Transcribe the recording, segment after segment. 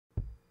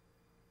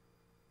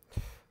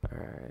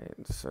Alright,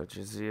 so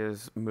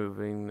Jadzia's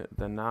moving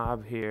the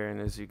knob here,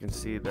 and as you can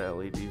see, the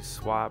LED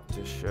swap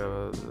to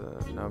show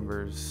the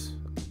numbers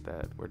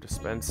that we're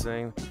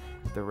dispensing.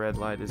 The red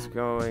light is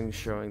going,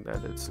 showing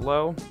that it's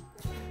low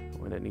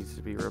when it needs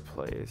to be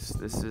replaced.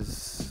 This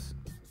is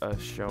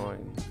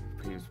showing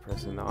he's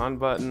pressing the on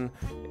button.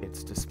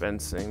 It's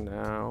dispensing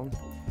now.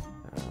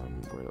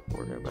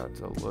 We're about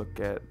to look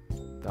at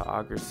the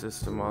auger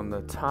system on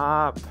the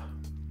top.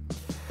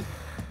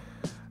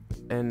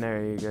 And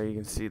there you go, you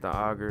can see the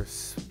auger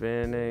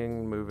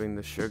spinning, moving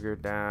the sugar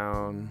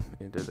down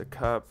into the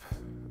cup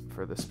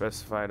for the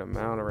specified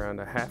amount, around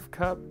a half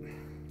cup.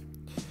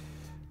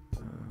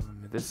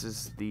 This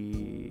is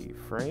the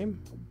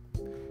frame,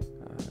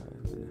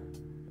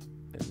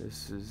 and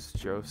this is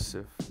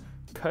Joseph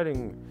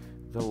cutting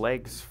the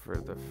legs for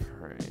the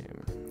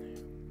frame.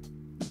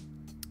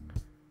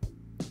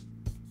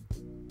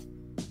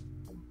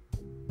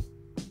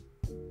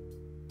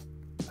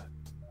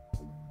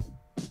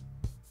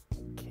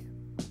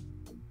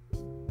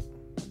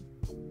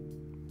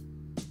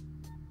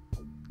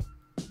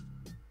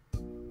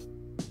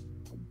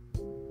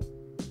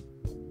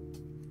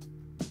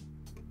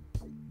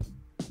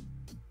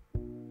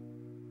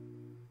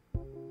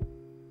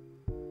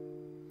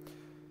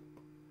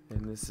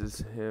 And this is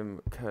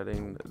him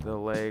cutting the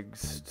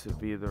legs to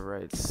be the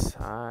right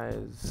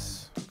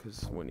size,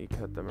 because when he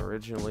cut them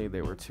originally,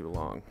 they were too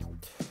long.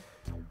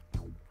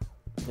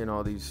 And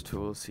all these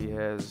tools he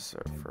has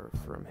are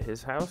from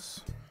his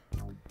house.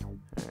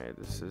 Alright,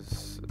 this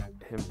is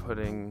him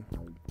putting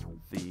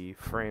the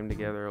frame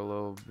together a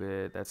little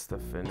bit. That's the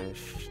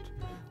finished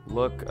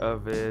look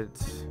of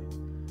it.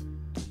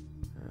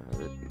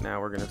 Now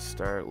we're going to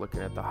start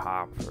looking at the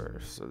hopper.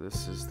 So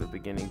this is the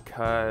beginning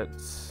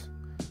cuts.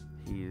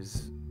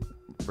 He's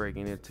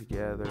breaking it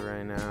together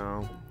right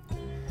now,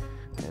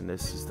 and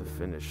this is the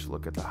finished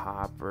look at the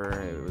hopper.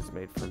 It was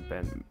made from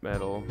bent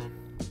metal.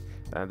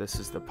 This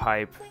is the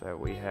pipe that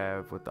we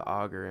have with the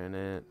auger in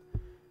it,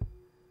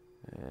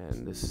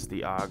 and this is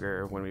the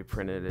auger. When we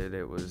printed it,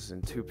 it was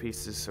in 2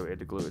 pieces, so we had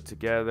to glue it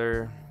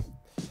together.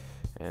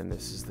 And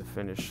this is the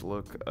finished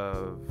look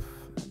of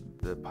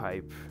the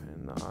pipe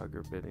and the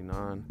auger bitting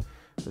on.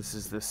 This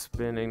is the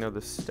spinning of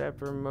the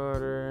stepper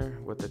motor.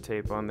 With the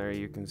tape on there,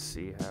 you can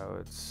see how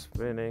it's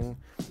spinning.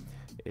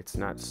 It's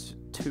not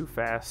too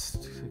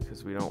fast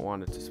because we don't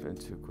want it to spin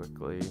too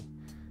quickly.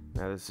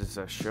 Now this is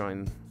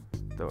showing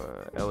the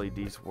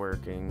LEDs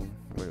working.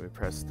 When we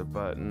press the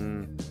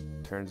button,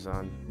 it turns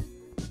on.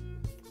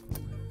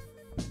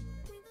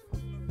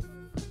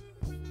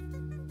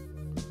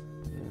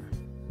 Yeah.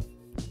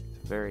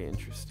 It's very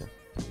interesting.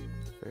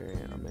 Very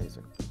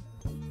amazing.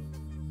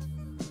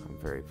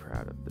 Very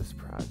proud of this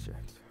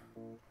project.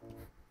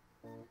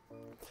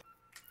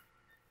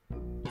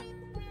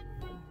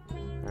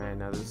 Alright,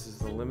 now this is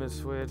the limit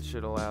switch.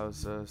 It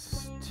allows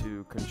us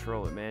to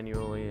control it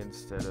manually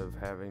instead of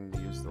having to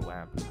use the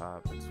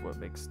laptop. It's what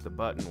makes the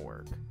button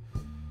work.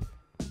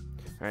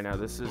 Alright, now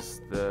this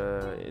is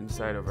the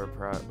inside of our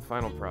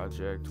final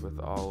project with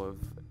all of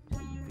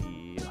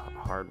the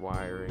hard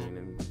wiring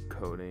and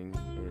coding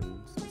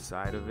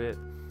inside of it.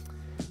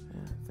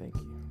 Thank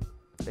you.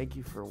 Thank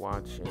you for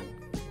watching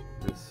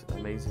this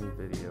amazing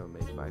video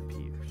made by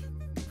Piyush.